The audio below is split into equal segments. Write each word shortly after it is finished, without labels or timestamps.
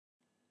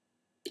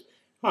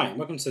Hi,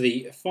 welcome to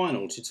the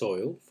final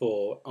tutorial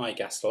for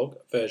iGasLog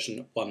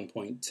version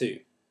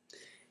 1.2.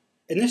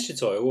 In this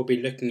tutorial we'll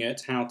be looking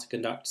at how to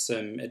conduct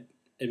some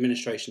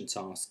administration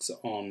tasks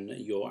on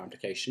your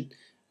application,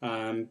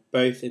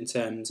 both in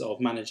terms of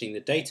managing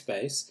the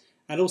database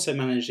and also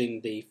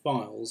managing the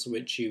files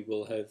which you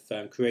will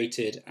have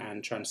created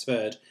and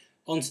transferred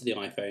onto the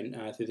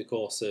iPhone through the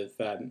course of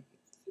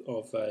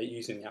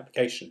using the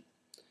application.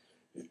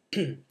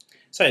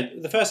 So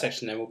the first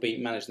section then will be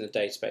managing the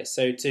database.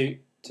 So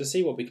to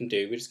see what we can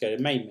do, we just go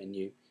to Main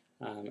menu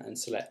and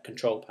select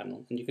Control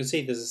Panel. And you can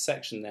see there's a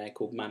section there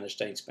called Manage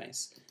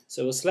Database.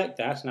 So we'll select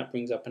that and that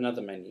brings up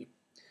another menu.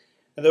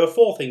 Now there are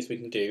four things we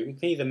can do. We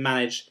can either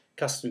manage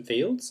custom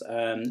fields,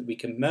 we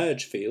can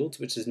merge fields,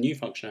 which is new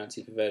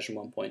functionality for version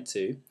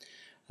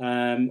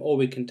 1.2, or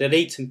we can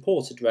delete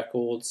imported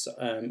records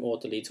or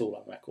delete all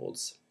our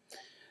records.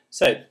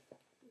 So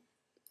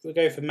we'll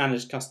go for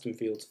Manage Custom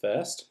Fields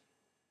first.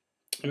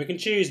 And we can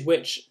choose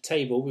which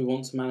table we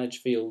want to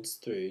manage fields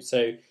through.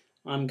 So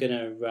I'm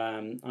gonna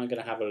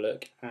have a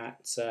look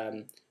at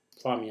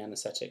primary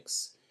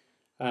anaesthetics.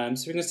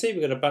 So we can see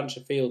we've got a bunch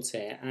of fields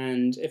here,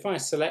 and if I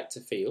select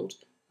a field,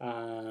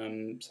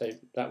 so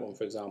that one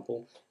for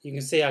example, you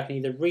can see I can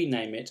either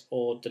rename it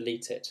or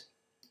delete it.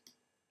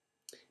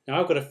 Now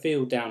I've got a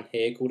field down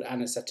here called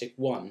anaesthetic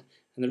 1,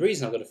 and the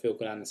reason I've got a field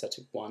called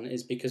anaesthetic 1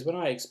 is because when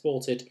I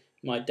exported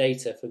my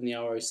data from the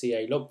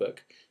ROCA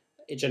logbook,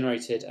 it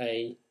generated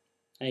a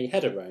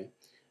header row,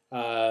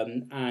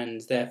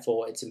 and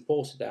therefore it's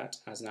imported that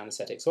as an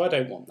anaesthetic. So I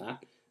don't want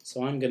that,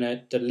 so I'm going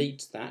to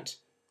delete that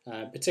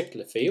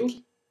particular field.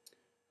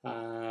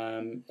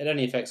 It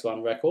only affects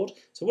one record,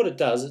 so what it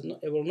does is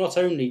it will not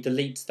only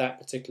delete that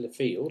particular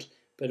field,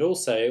 but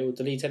also it will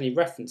delete any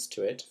reference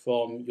to it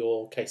from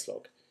your case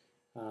log.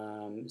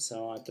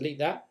 So I delete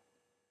that,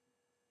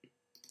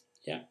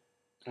 yeah,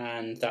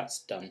 and that's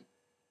done.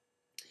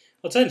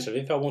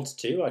 Alternatively, if I wanted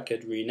to, I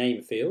could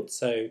rename a field.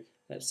 So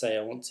let's say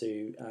I want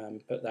to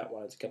put that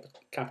one into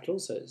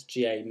capitals, so it's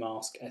GA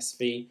mask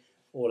SV,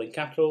 all in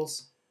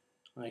capitals.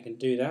 I can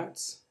do that.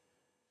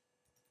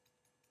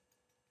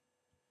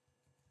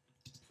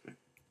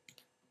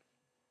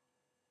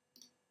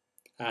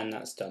 And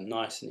that's done,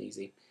 nice and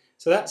easy.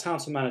 So that's how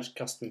to manage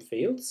custom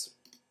fields.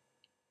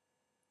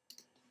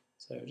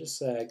 So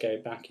just go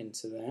back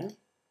into there.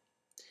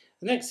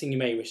 The next thing you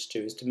may wish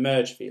to do is to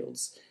merge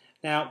fields.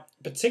 Now,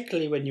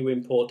 particularly when you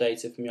import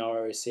data from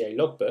your ROCA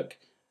logbook,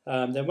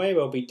 there may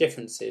well be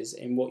differences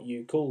in what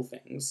you call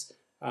things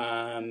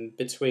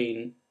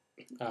between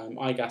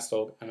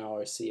iGasLog and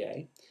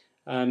ROCA.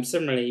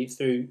 Similarly,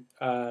 through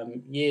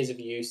years of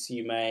use,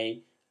 you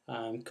may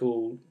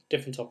call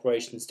different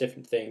operations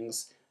different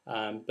things,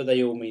 but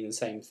they all mean the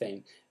same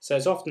thing. So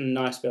it's often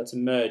nice to be able to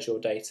merge your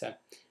data.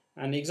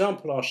 And the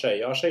example I'll show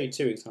you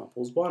two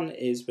examples. One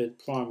is with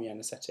primary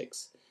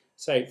anaesthetics.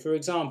 So, for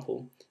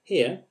example,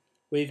 here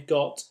we've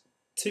got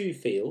two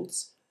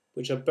fields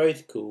which are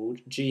both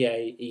called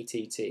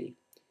GAETT.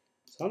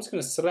 So I'm just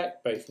going to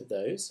select both of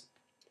those,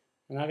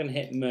 and I'm going to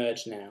hit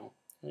Merge Now.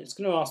 And it's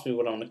going to ask me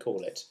what I want to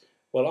call it.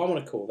 Well, I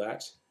want to call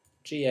that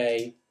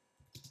GA/ETT.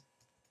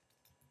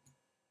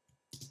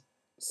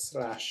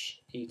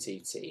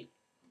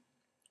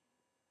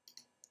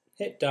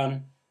 Hit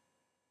Done.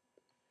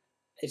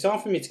 It's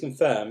asking me to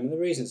confirm, and the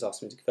reason it's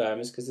asking me to confirm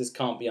is because this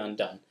can't be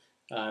undone.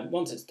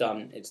 Once it's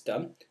done, it's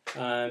done.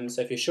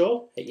 So if you're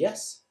sure, hit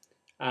Yes,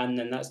 and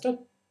then that's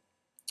done.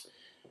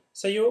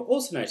 So you'll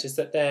also notice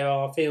that there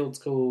are fields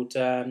called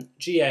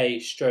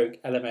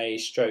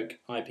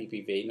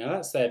GA/LMA/IPPV. Now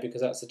that's there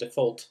because that's the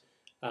default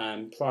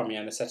primary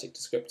anaesthetic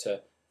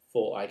descriptor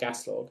for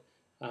iGasLog.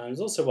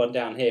 There's also one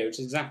down here which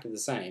is exactly the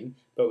same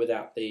but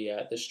without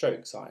the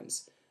stroke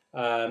signs.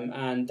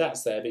 And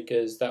that's there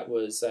because that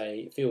was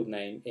a field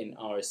name in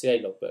ROCA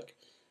logbook.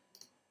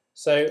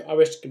 So I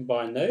wish to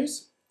combine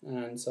those,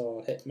 and so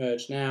I'll hit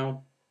Merge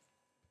Now,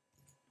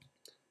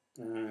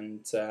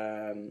 and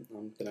I'm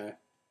going to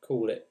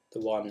call it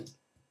the one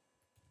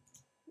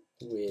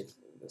with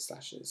the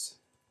slashes.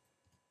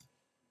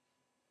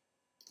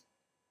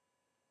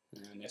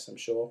 And yes, I'm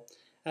sure.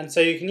 And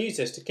so you can use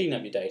this to clean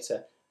up your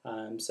data,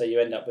 so you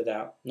end up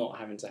without not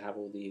having to have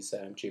all these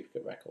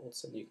duplicate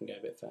records, and you can go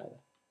a bit further.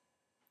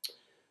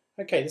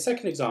 Okay, the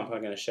second example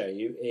I'm going to show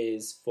you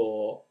is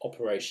for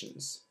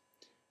operations.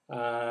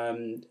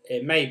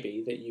 It may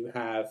be that you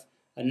have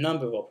a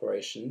number of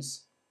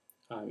operations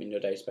in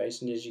your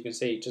database, and as you can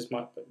see, just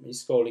by me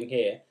scrolling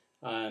here,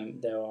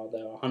 there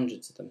are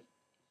hundreds of them.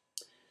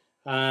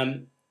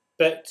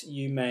 But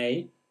you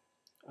may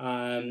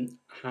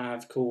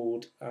have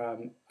called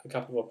a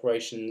couple of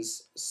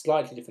operations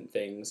slightly different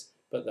things,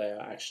 but they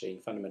are actually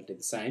fundamentally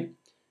the same.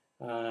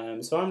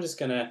 So I'm just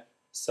going to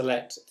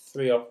select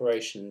three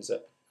operations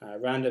at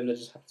random. That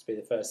just happens to be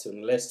the first two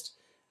on the list,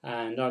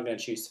 and I'm going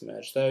to choose to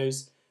merge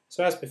those.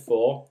 So as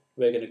before,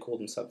 we're going to call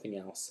them something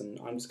else, and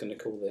I'm just going to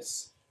call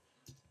this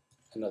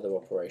another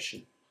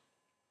operation.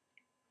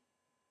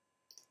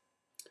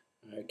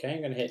 Okay, I'm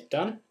going to hit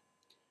Done,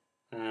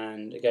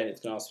 and again it's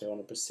going to ask me if I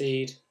want to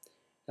proceed.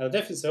 Now the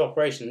difference of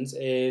operations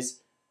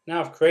is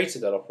Now I've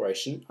created that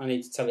operation, I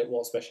need to tell it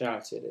what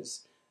speciality it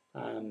is.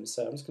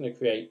 So I'm just going to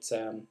create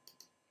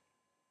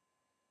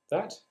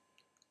that,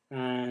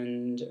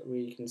 and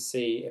we can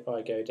see if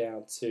I go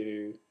down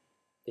to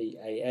the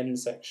AN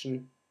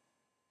section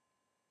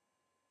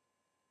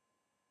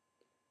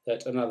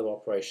that another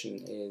operation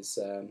is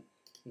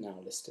now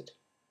listed.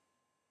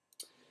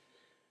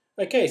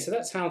 Okay, so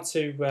that's how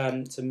to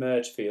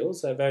merge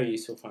fields, a very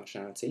useful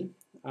functionality.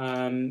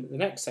 The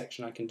next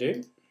section I can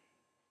do,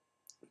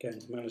 going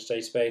to Manage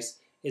Database,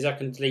 is I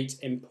can delete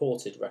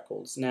imported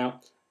records.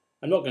 Now,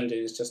 I'm not going to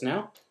do this just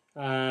now,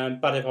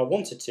 but if I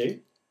wanted to,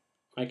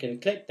 I can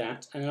click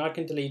that and I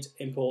can delete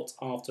imports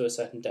after a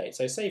certain date.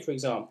 So say, for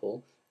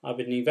example, I've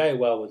been doing very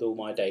well with all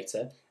my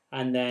data,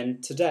 and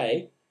then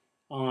today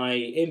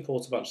I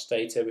import a bunch of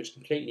data which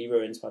completely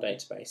ruins my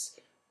database.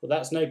 Well,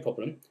 that's no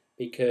problem,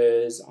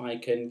 because I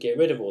can get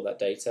rid of all that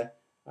data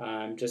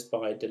just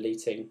by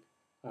deleting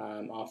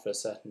after a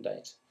certain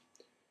date.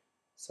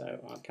 So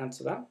I'll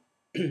cancel that.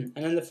 And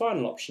then the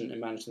final option in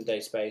managing the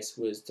database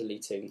was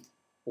deleting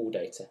all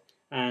data.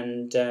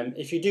 And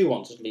if you do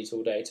want to delete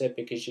all data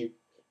because you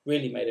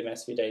really made a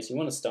mess of your data, you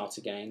want to start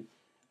again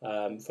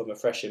from a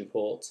fresh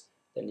import,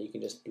 then you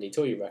can just delete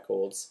all your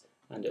records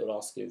and it will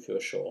ask you if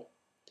you're sure.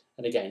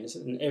 And again, this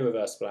is an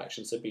irreversible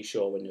action, so be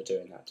sure when you're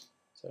doing that.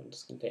 So I'm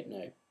just going to click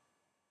no.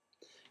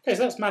 Okay,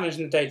 so that's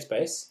managing the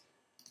database.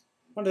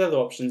 One of the other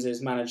options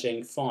is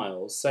managing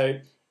files. So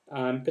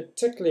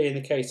particularly in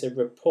the case of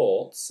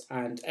reports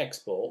and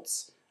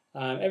exports,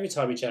 every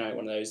time you generate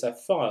one of those,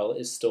 that file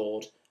is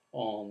stored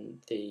on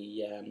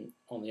the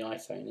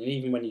iPhone, and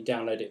even when you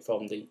download it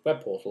from the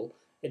web portal,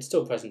 it's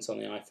still present on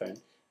the iPhone.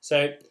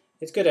 So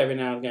it's good every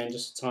now and again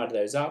just to tidy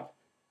those up.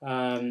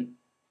 Actually,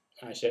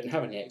 I don't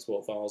have any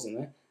export files in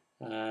there,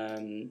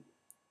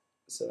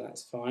 so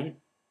that's fine.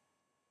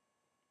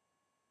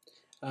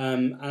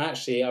 And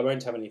actually, I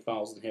won't have any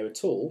files in here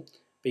at all,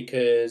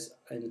 because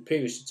in the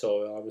previous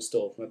tutorial I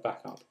restored from a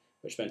backup,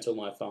 which meant all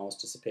my files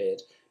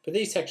disappeared. But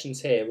these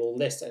sections here will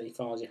list any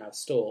files you have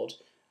stored,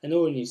 and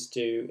all you need to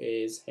do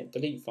is hit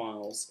delete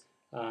files,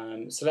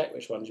 select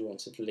which ones you want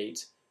to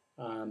delete,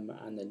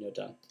 and then you're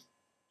done.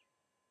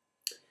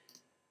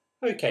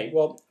 Okay,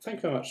 well, thank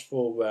you very much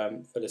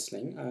for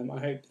listening. I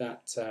hope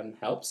that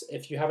helps.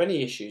 If you have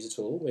any issues at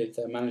all with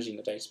managing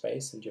the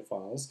database and your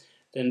files,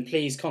 then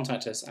please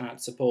contact us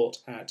at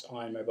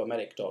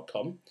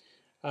support@iMobileMedic.com.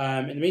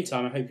 In the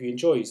meantime, I hope you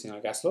enjoy using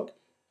iGasLog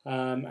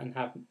and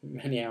have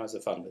many hours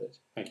of fun with it.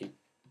 Thank you.